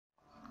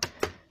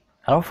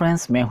Hello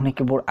friends, मैं हूं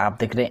keyboard. आप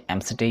देख रहे हैं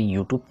एमसीटी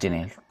यूट्यूब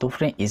चैनल। तो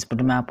फ्रेंड, इस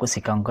वीडियो में आपको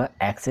सिखाऊंगा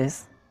एक्सेस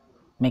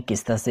में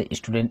किस तरह से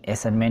स्टूडेंट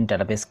असाइनमेंट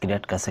डेटाबेस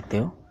क्रिएट कर सकते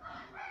हो,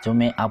 जो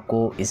मैं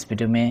आपको इस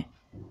वीडियो में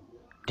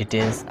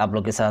डिटेल्स आप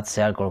लोग के साथ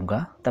शेयर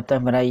करूंगा। तब तक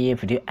मेरा ये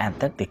वीडियो अंत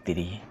तक देखते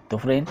रहिए। तो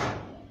फ्रेंड,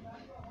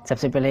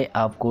 सबसे पहले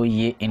आपको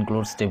ये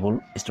इंक्लूड्स टेबल,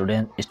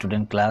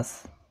 स्टूडेंट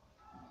क्लास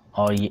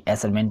और ये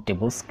असाइनमेंट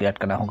टेबल्स क्रिएट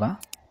करना होगा।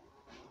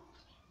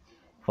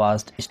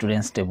 First,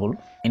 students table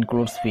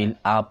includes field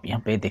आप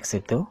यहाँ पे देख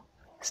सकते हो।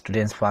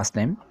 Students first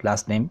name,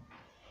 last name,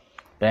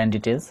 parent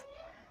details,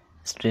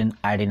 student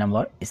ID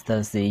number. इस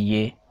तरह से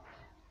ये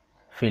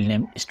फील्ड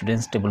नेम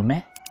स्टूडेंट्स टेबल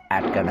में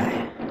ऐड करना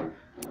है।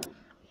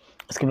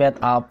 उसके बाद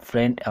आप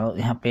फ्रेंड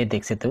यहाँ पे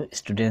देख सकते हो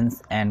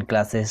स्टूडेंट्स एंड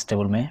क्लासेस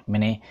टेबल में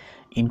मैंने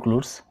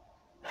इंक्लूड्स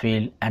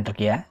फील्ड एंटर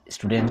किया है।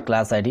 स्टूडेंट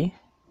क्लास आईडी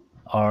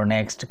और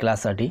नेक्स्ट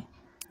क्लास आईडी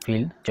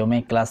फील्ड, जो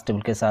मैं क्लास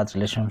टेबल के साथ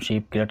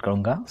रिलेशनशिप क्रिएट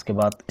करूँगा। उसके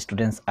बाद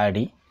स्टूडेंट्स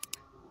आईडी,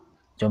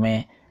 जो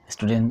मैं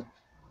स्टूडेंट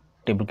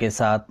टेबल के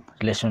साथ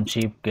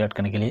रिलेशनशिप क्रिएट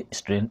करने के लिए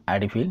student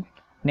ID field.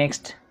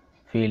 Next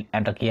field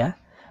enter किया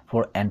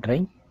फॉर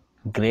एंटरिंग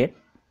ग्रेड,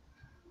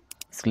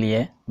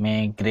 इसलिए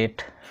मैं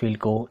ग्रेड फील्ड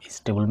को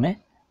इस टेबल में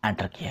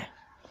एंटर किया है।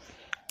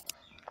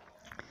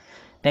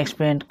 Next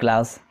friend,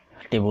 class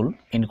table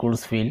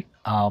includes field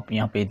आप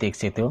यहाँ पे देख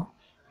सकते हो।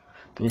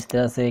 तो इस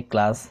तरह से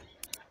class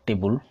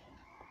table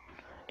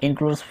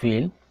includes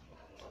field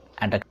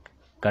enter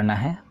करना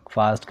है।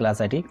 First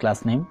class ID,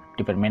 class name,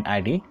 department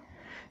ID,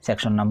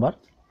 section number,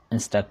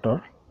 instructor,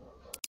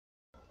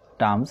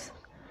 terms,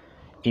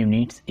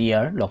 units,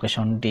 year,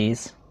 location,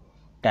 days,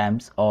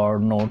 times और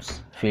नोट्स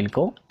फील्ड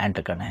को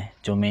एंटर करना है,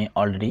 जो मैं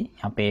ऑलरेडी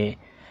यहाँ पे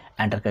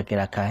एंटर करके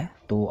रखा है।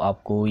 तो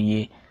आपको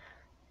ये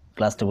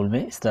क्लास टेबल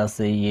में इस तरह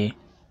से ये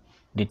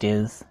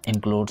डिटेल्स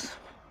इंक्लूड्स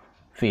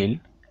फील्ड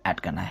ऐड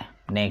करना है।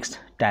 नेक्स्ट,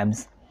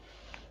 टाइम्स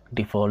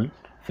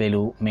डिफ़ॉल्ट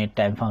वैल्यू में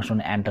टाइम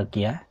फंक्शन एंटर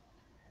किया है।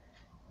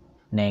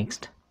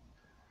 Next,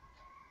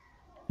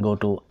 go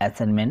to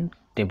assignment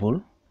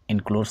table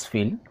includes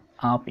field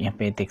आप यहाँ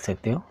पे देख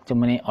सकते हो, जो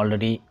मैंने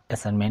already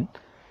assignment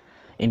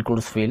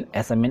includes field,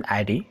 assignment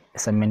ID,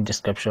 assignment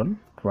description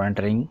for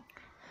entering.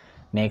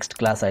 Next,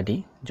 class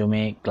ID, जो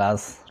मैं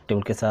क्लास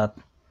टेबल के साथ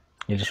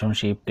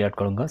रिलेशनशिप क्रिएट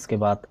करूँगा। उसके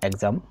बाद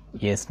exam,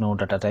 yes no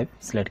data type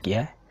select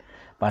किया है।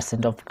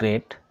 Percent of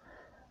grade,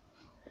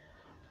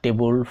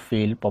 table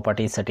field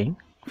property setting,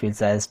 field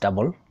size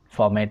double,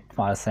 format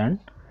percent,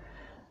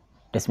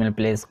 decimal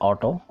place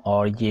auto,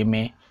 और ये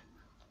मैं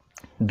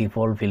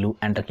डिफ़ॉल्ट वैल्यू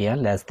एंटर किया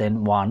लेस देन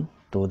 1,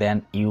 तो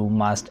then you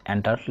must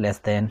enter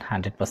less than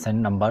 100%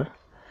 number.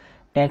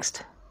 Next,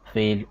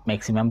 field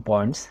maximum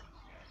points,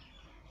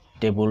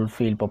 table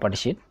field property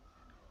sheet,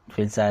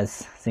 field size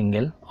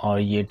single, और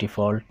ये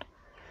default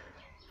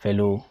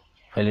value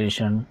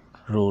valuation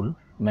rule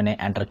मैंने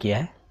enter किया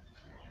है।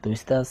 तो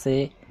इस तरह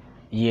से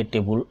ये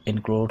table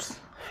includes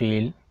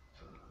field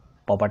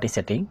property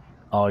setting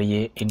और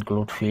ये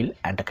इंक्लूड फील्ड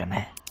एंटर करना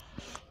है।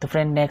 तो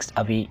फ्रेंड, नेक्स्ट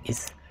अभी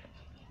इस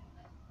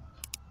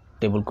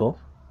टेबल को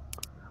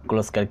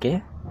क्लोज करके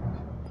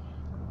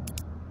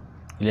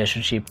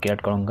रिलेशनशिप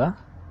क्रिएट करूँगा।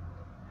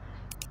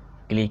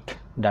 Click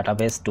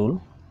database tool,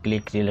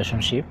 click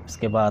relationship.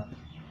 उसके बाद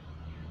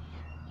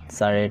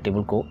सारे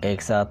टेबल को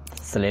एक साथ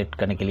सेलेक्ट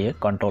करने के लिए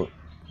कंट्रोल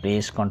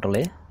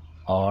ए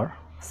और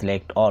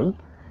select all,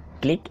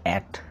 click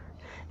add.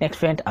 Next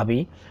friend,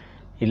 अभी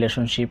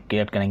रिलेशनशिप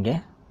क्रिएट करेंगे।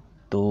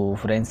 तो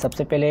फ्रेंड,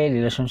 सबसे पहले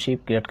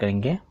रिलेशनशिप क्रिएट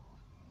करेंगे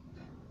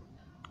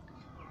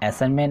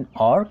असाइनमेंट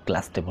और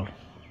क्लास टेबल।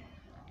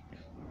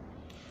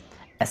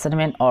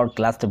 असाइनमेंट और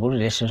क्लास टेबल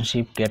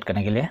रिलेशनशिप क्रिएट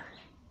करने के लिए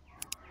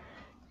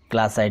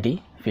क्लास आईडी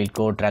फील्ड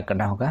को ड्रैग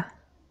करना होगा।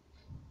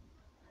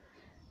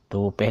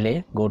 तो पहले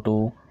go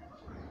to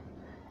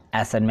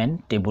assignment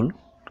table,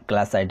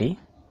 class ID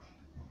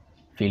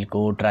field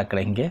को ड्रैग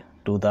करेंगे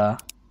to the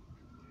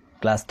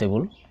class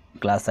table,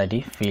 class ID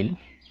field.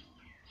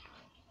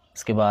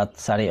 उसके बाद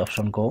सारे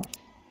ऑप्शन को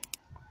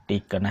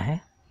टिक करना है।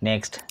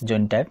 Next,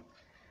 join type,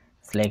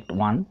 select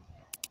one,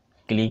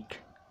 click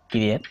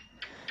create.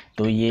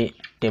 तो ये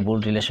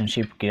टेबल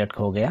रिलेशनशिप क्रिएट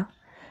हो गया।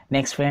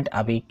 नेक्स्ट फ्रेंड,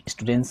 अभी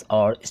स्टूडेंट्स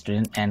और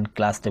student and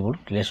class table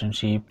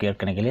relationship create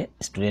करने के लिए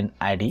स्टूडेंट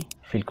आईडी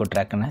फील्ड को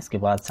ट्रैक करना है। इसके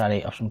बाद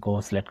सारे ऑप्शन को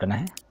सिलेक्ट करना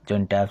है,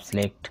 join tab,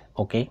 select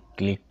okay,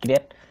 click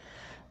create.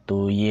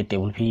 तो ये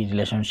टेबल भी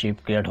रिलेशनशिप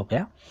क्रिएट हो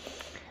गया।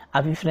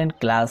 अभी फ्रेंड,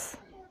 क्लास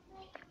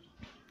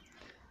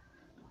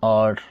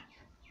और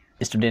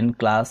student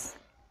class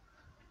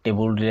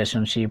table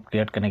relationship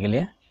create करने के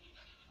लिए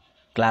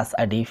क्लास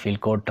आईडी फील्ड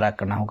को ट्रैक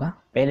करना होगा।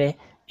 पहले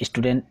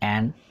स्टूडेंट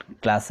एंड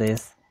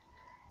क्लासेस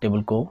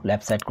टेबल को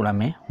लेफ्ट साइड कॉलम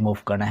में मूव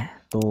करना है,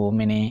 तो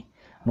मैंने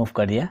मूव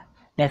कर दिया।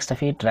 नेक्स्ट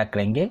फिर ट्रैक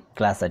करेंगे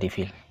class ID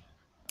field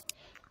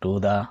to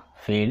the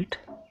field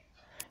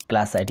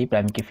class ID,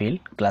 primary की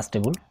फील्ड क्लास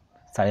टेबल।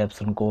 सारे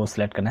ऑप्शन को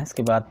सिलेक्ट करना है।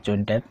 इसके बाद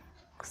join tab,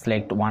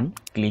 select one,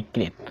 click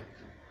create.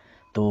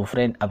 तो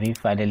फ्रेंड, अभी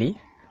फाइनली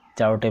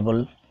चारों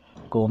टेबल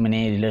को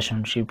मैंने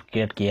रिलेशनशिप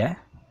क्रिएट किया है।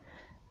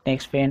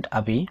 नेक्स्ट फ्रेंड,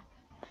 अभी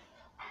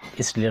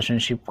इस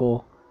रिलेशनशिप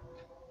को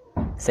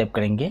सेव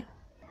करेंगे,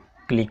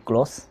 click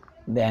close,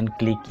 then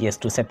click yes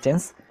to save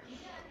change.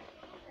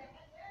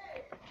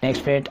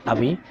 Next friend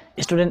अभी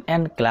student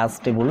and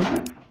class table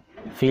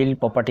field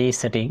property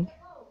setting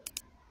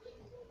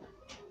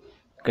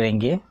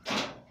करेंगे।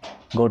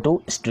 Go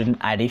to student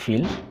ID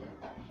field,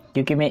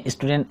 क्योंकि मैं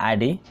स्टूडेंट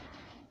आईडी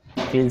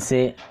फील्ड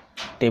से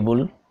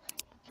table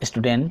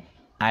student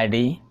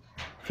ID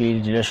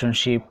field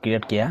relationship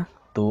create किया,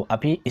 तो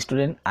अभी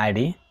student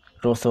ID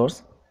रो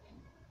source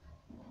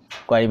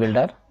query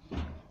builder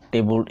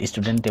table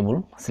student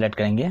table select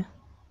करेंगे।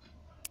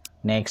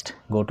 Next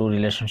go to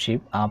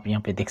relationship, आप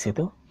यहाँ पे देख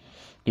सकते हो,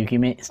 क्योंकि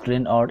मैं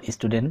स्टूडेंट और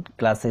स्टूडेंट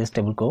क्लासेस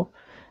टेबल को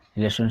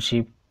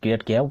रिलेशनशिप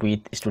क्रिएट किया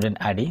विथ स्टूडेंट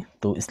आईडी,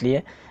 तो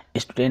इसलिए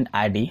student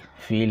ID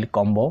field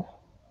combo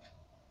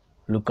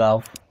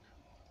lookup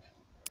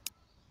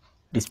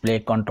display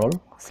control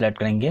select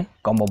करेंगे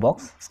कॉम्बो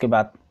बॉक्स। उसके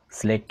बाद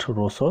सिलेक्ट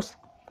रो source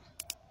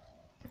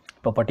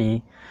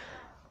property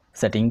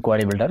setting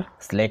query builder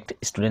select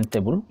student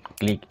table,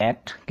 click add,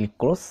 click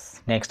close.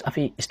 Next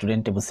अभी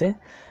student table से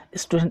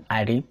student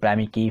ID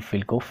primary की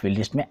field को field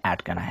list में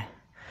add करना है।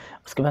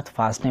 उसके बाद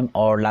फर्स्ट नेम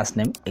और लास्ट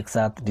नेम एक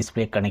साथ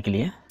डिस्प्ले करने के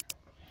लिए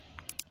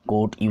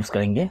कोड यूज़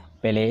करेंगे।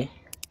 पहले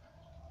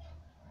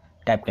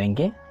टाइप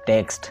करेंगे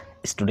टेक्स्ट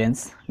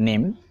स्टूडेंट्स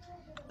नेम,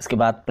 उसके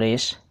बाद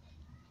प्रेस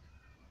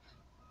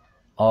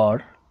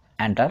और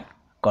एंटर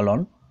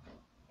कॉलन।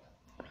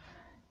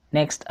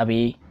 नेक्स्ट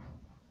अभी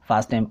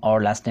फर्स्ट नेम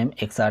और लास्ट नेम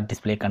एक साथ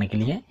डिस्प्ले करने के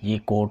लिए ये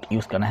कोड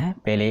यूज़ करना है।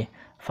 पहले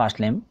फर्स्ट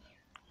नेम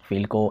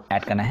फील्ड को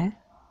ऐड करना है,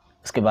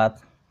 उसके बाद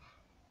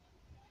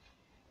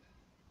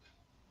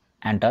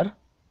enter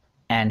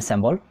and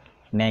symbol,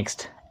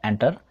 next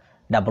enter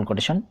double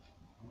quotation,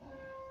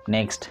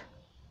 next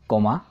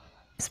coma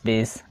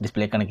space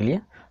display करने के लिए,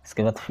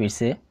 उसके बाद फिर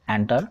से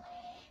enter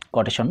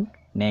quotation,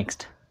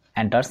 next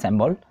enter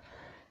symbol,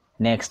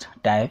 next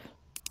type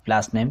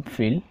last name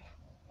field.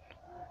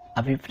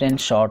 अभी फ्रेंड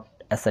शॉर्ट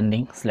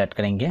असेंडिंग सेलेक्ट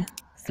करेंगे,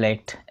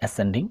 सेलेक्ट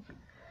असेंडिंग।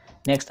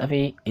 नेक्स्ट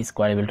अभी इस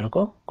क्वेरी बिल्डर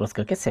को क्लोज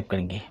करके सेव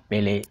करेंगे।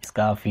 पहले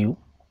इसका व्यू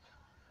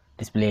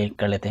डिस्प्ले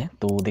कर लेते हैं,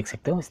 तो देख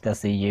सकते हो इस तरह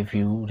से ये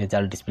व्यू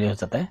रिजल्ट डिस्प्ले हो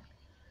जाता है।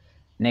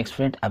 नेक्स्ट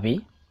फ्रेंड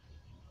अभी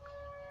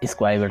इस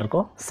क्वेरी बिल्डर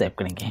को सेव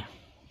करेंगे,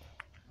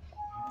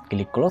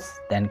 click close,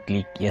 then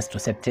click yes to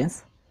save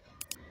change.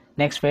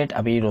 Next friend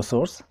अभी रो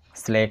सोर्स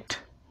सेलेक्ट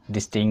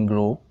डिस्टिंग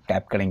रो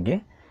टैप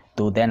करेंगे,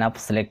 तो देन आप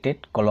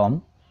selected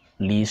column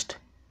list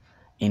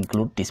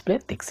include display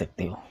देख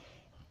सकते हो।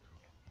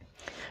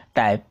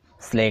 टाइप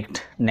सेलेक्ट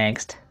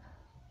नेक्स्ट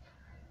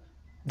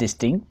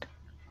डिस्टिंक्ट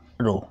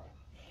रो।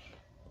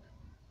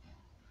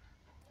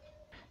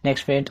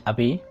 नेक्स्ट फ्रेंड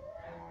अभी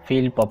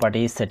फील्ड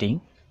प्रॉपर्टी सेटिंग,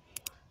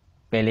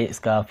 पहले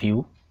इसका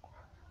व्यू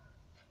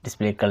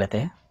डिस्प्ले कर लेते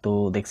हैं,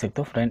 तो देख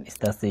सकते हो फ्रेंड इस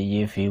तरह से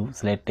ये व्यू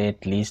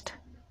सिलेक्टेड लिस्ट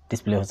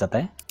डिस्प्ले हो जाता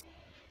है।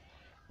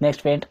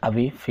 नेक्स्ट फ्रेंड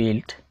अभी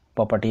field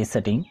property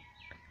setting,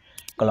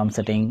 column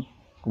setting,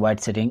 white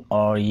setting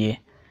और ये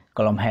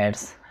कॉलम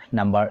हेड्स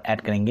नंबर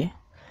ऐड करेंगे।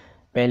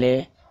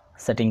 पहले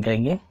सेटिंग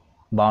करेंगे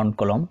बाउंड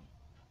कॉलम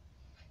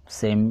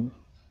सेम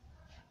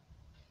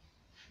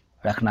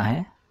रखना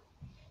है।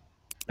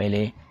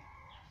 पहले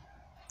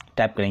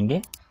टाइप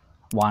करेंगे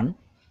 1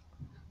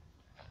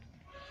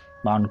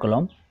 bound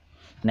column,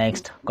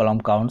 next column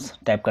counts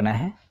type करना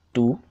है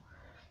 2,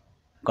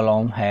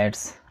 कॉलम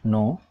हेड्स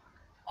नो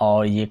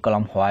और ये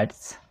कॉलम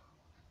वाइट्स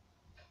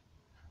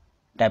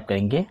टाइप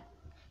करेंगे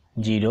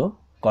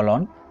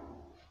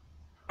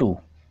 0:2।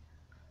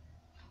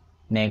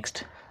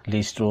 नेक्स्ट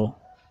लिस्ट रो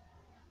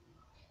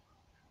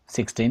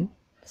 16,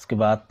 उसके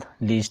बाद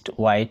लिस्ट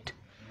वाइट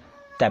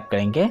टाइप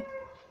करेंगे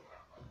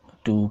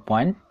 2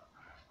 point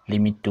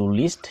limit to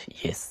list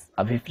yes.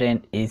 अभी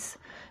फ्रेंड इस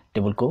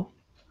टेबल को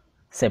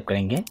सेव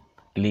करेंगे,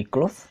 click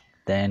close,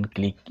 then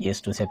click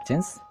yes to save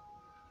change.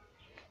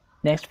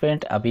 Next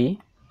friend अभी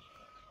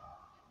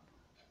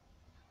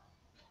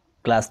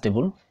क्लास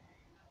टेबल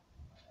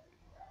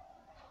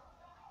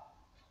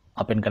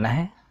ओपन करना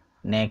है।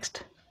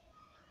 नेक्स्ट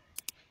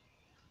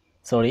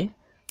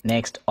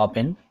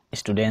ओपन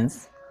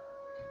स्टूडेंट्स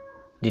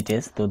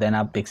डिटेल्स, तो देन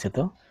आप देख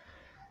सकते हो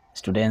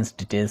students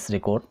details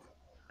record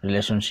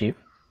relationship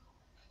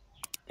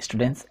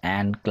students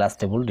and class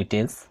table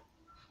details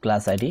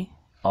class ID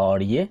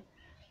और ये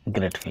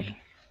grade field.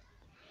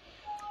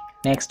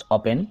 Next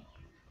open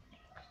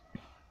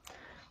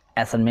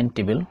assignment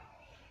table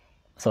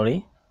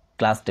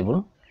class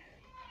table.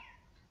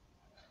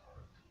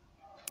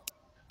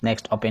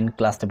 Next open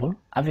class table.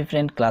 अभी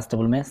फ्रेंड क्लास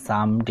टेबल में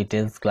some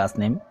details class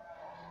name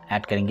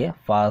add करेंगे।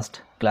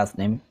 First class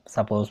name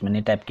suppose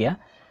मैंने type किया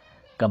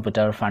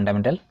computer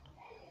fundamental.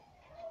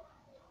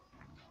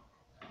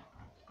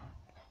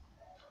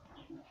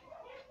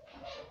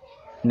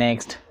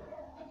 Next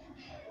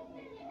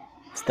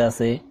इस तरह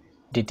से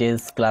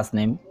डिटेल्स क्लास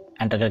नेम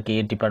एंटर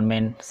करके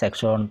department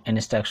section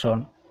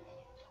instruction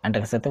enter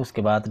कर सकते हो।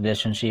 उसके बाद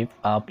रिलेशनशिप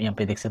आप यहाँ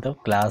पे देख सकते हो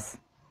class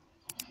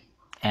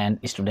and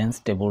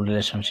students table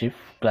relationship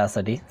class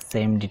ID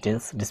same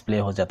details display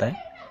हो जाता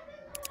है।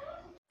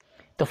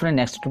 तो फ्रेंड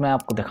नेक्स्ट में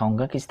आपको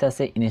दिखाऊंगा किस तरह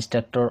से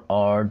इंस्ट्रक्टर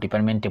और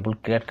डिपार्टमेंट टेबल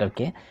क्रिएट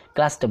करके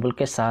क्लास टेबल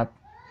के साथ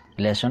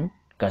रिलेशन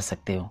कर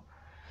सकते हो।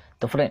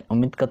 तो फ्रेंड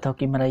उम्मीद करता हूँ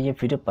कि मेरा ये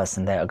वीडियो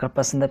पसंद है। अगर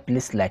पसंद है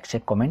please like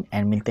share comment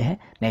and मिलते हैं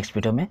नेक्स्ट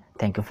वीडियो में।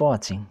 Thank you for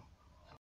watching.